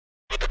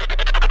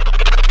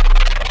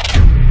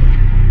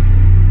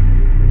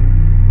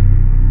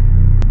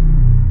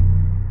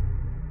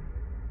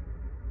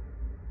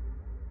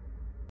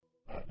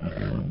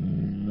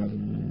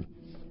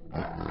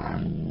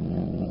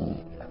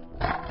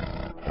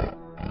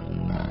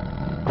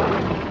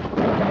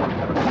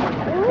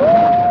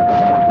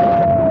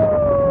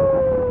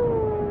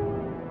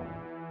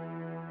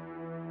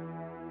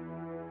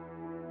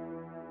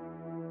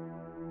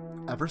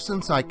ever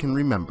since I can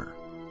remember,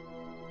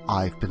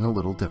 I've been a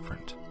little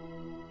different.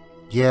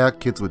 Yeah,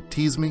 kids would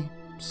tease me,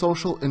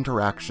 social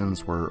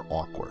interactions were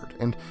awkward,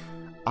 and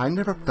I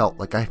never felt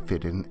like I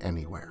fit in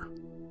anywhere.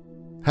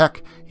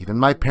 Heck, even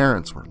my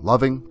parents were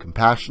loving,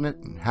 compassionate,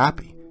 and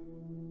happy.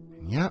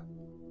 And yet,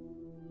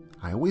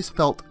 I always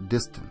felt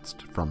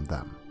distanced from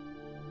them.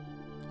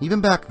 Even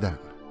back then,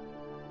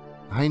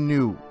 I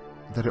knew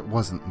that it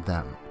wasn't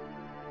them.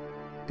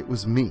 It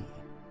was me.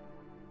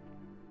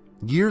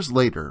 Years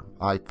later,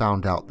 I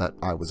found out that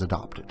I was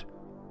adopted.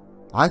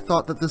 I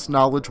thought that this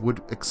knowledge would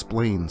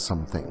explain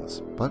some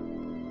things, but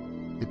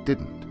it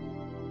didn't.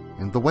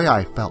 And the way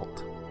I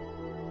felt,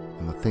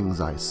 and the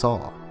things I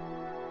saw,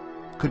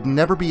 could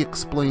never be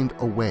explained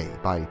away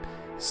by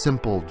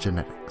simple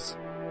genetics.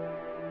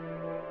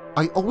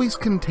 I always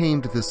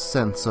contained this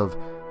sense of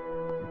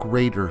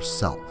greater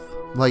self,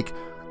 like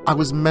I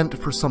was meant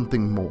for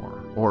something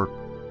more, or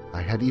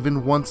I had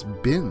even once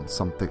been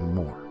something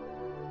more.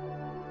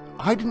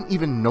 I didn't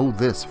even know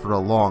this for a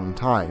long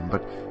time,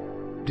 but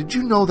did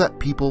you know that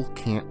people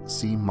can't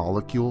see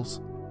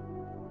molecules?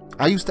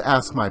 I used to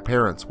ask my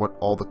parents what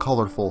all the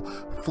colorful,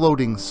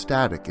 floating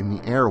static in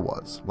the air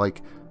was,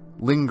 like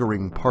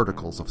lingering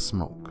particles of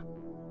smoke.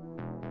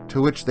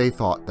 To which they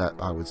thought that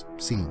I was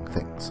seeing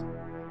things.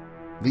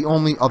 The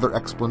only other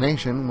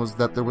explanation was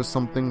that there was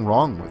something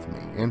wrong with me,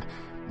 and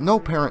no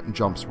parent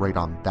jumps right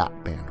on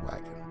that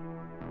bandwagon.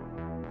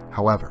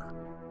 However,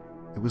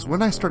 it was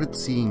when I started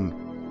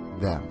seeing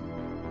them,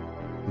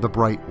 the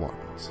bright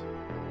ones,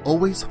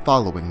 always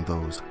following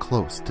those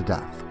close to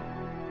death,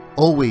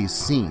 always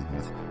seen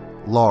with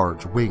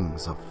large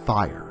wings of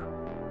fire.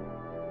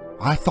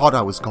 I thought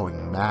I was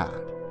going mad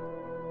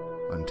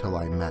until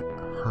I met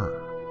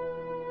her.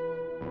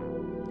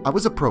 I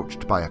was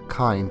approached by a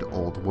kind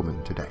old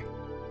woman today,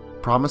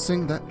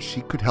 promising that she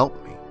could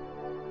help me.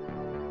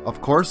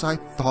 Of course, I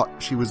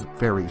thought she was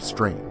very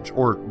strange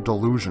or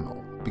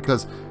delusional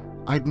because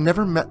I'd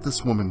never met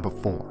this woman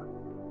before.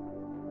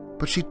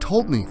 But she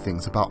told me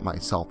things about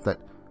myself that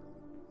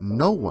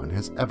no one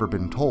has ever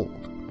been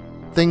told,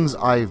 things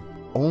I've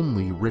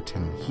only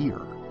written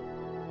here.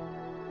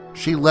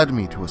 She led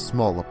me to a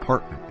small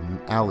apartment in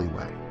an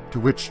alleyway, to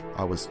which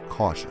I was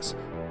cautious,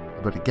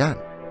 but again,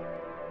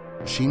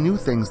 she knew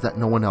things that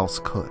no one else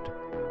could.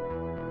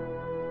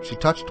 She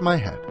touched my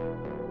head,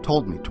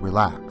 told me to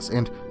relax,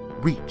 and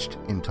reached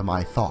into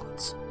my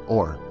thoughts,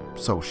 or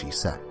so she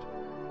said.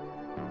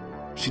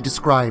 She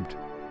described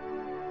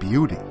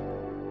beauty,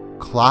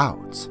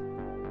 clouds,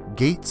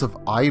 gates of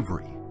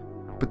ivory,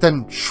 but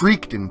then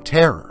shrieked in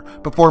terror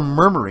before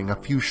murmuring a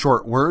few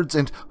short words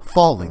and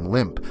falling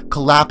limp,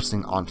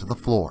 collapsing onto the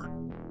floor,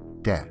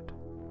 dead.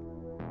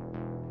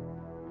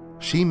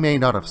 She may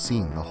not have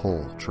seen the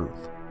whole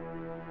truth,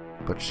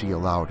 but she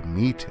allowed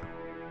me to.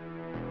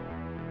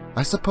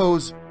 I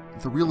suppose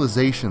the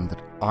realization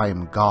that I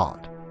am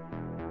God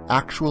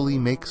actually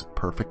makes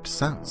perfect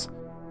sense.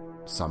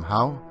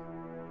 Somehow,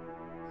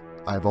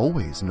 I've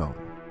always known.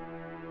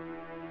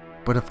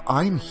 But if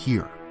I'm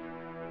here,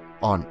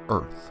 on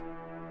Earth,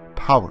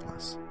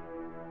 powerless,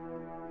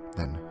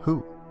 then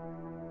who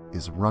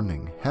is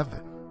running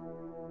heaven?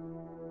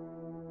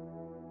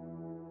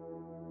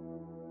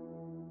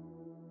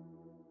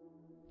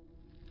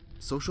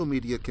 Social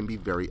media can be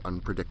very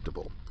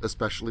unpredictable,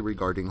 especially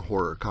regarding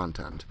horror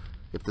content.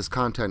 If this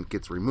content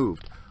gets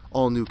removed,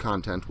 all new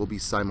content will be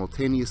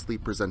simultaneously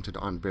presented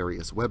on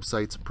various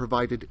websites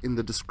provided in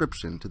the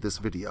description to this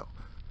video.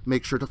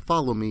 Make sure to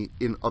follow me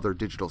in other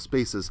digital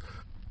spaces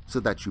so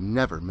that you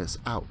never miss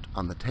out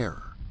on the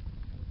terror.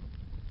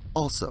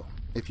 Also,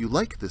 if you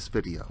like this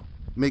video,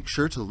 make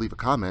sure to leave a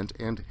comment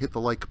and hit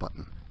the like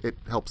button. It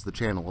helps the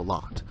channel a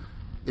lot.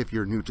 If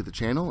you're new to the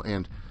channel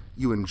and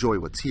you enjoy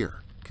what's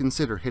here,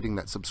 consider hitting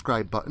that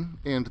subscribe button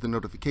and the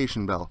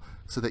notification bell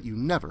so that you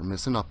never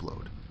miss an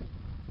upload.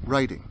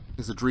 Writing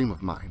is a dream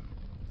of mine,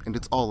 and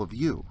it's all of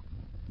you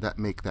that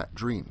make that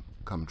dream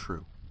come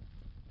true.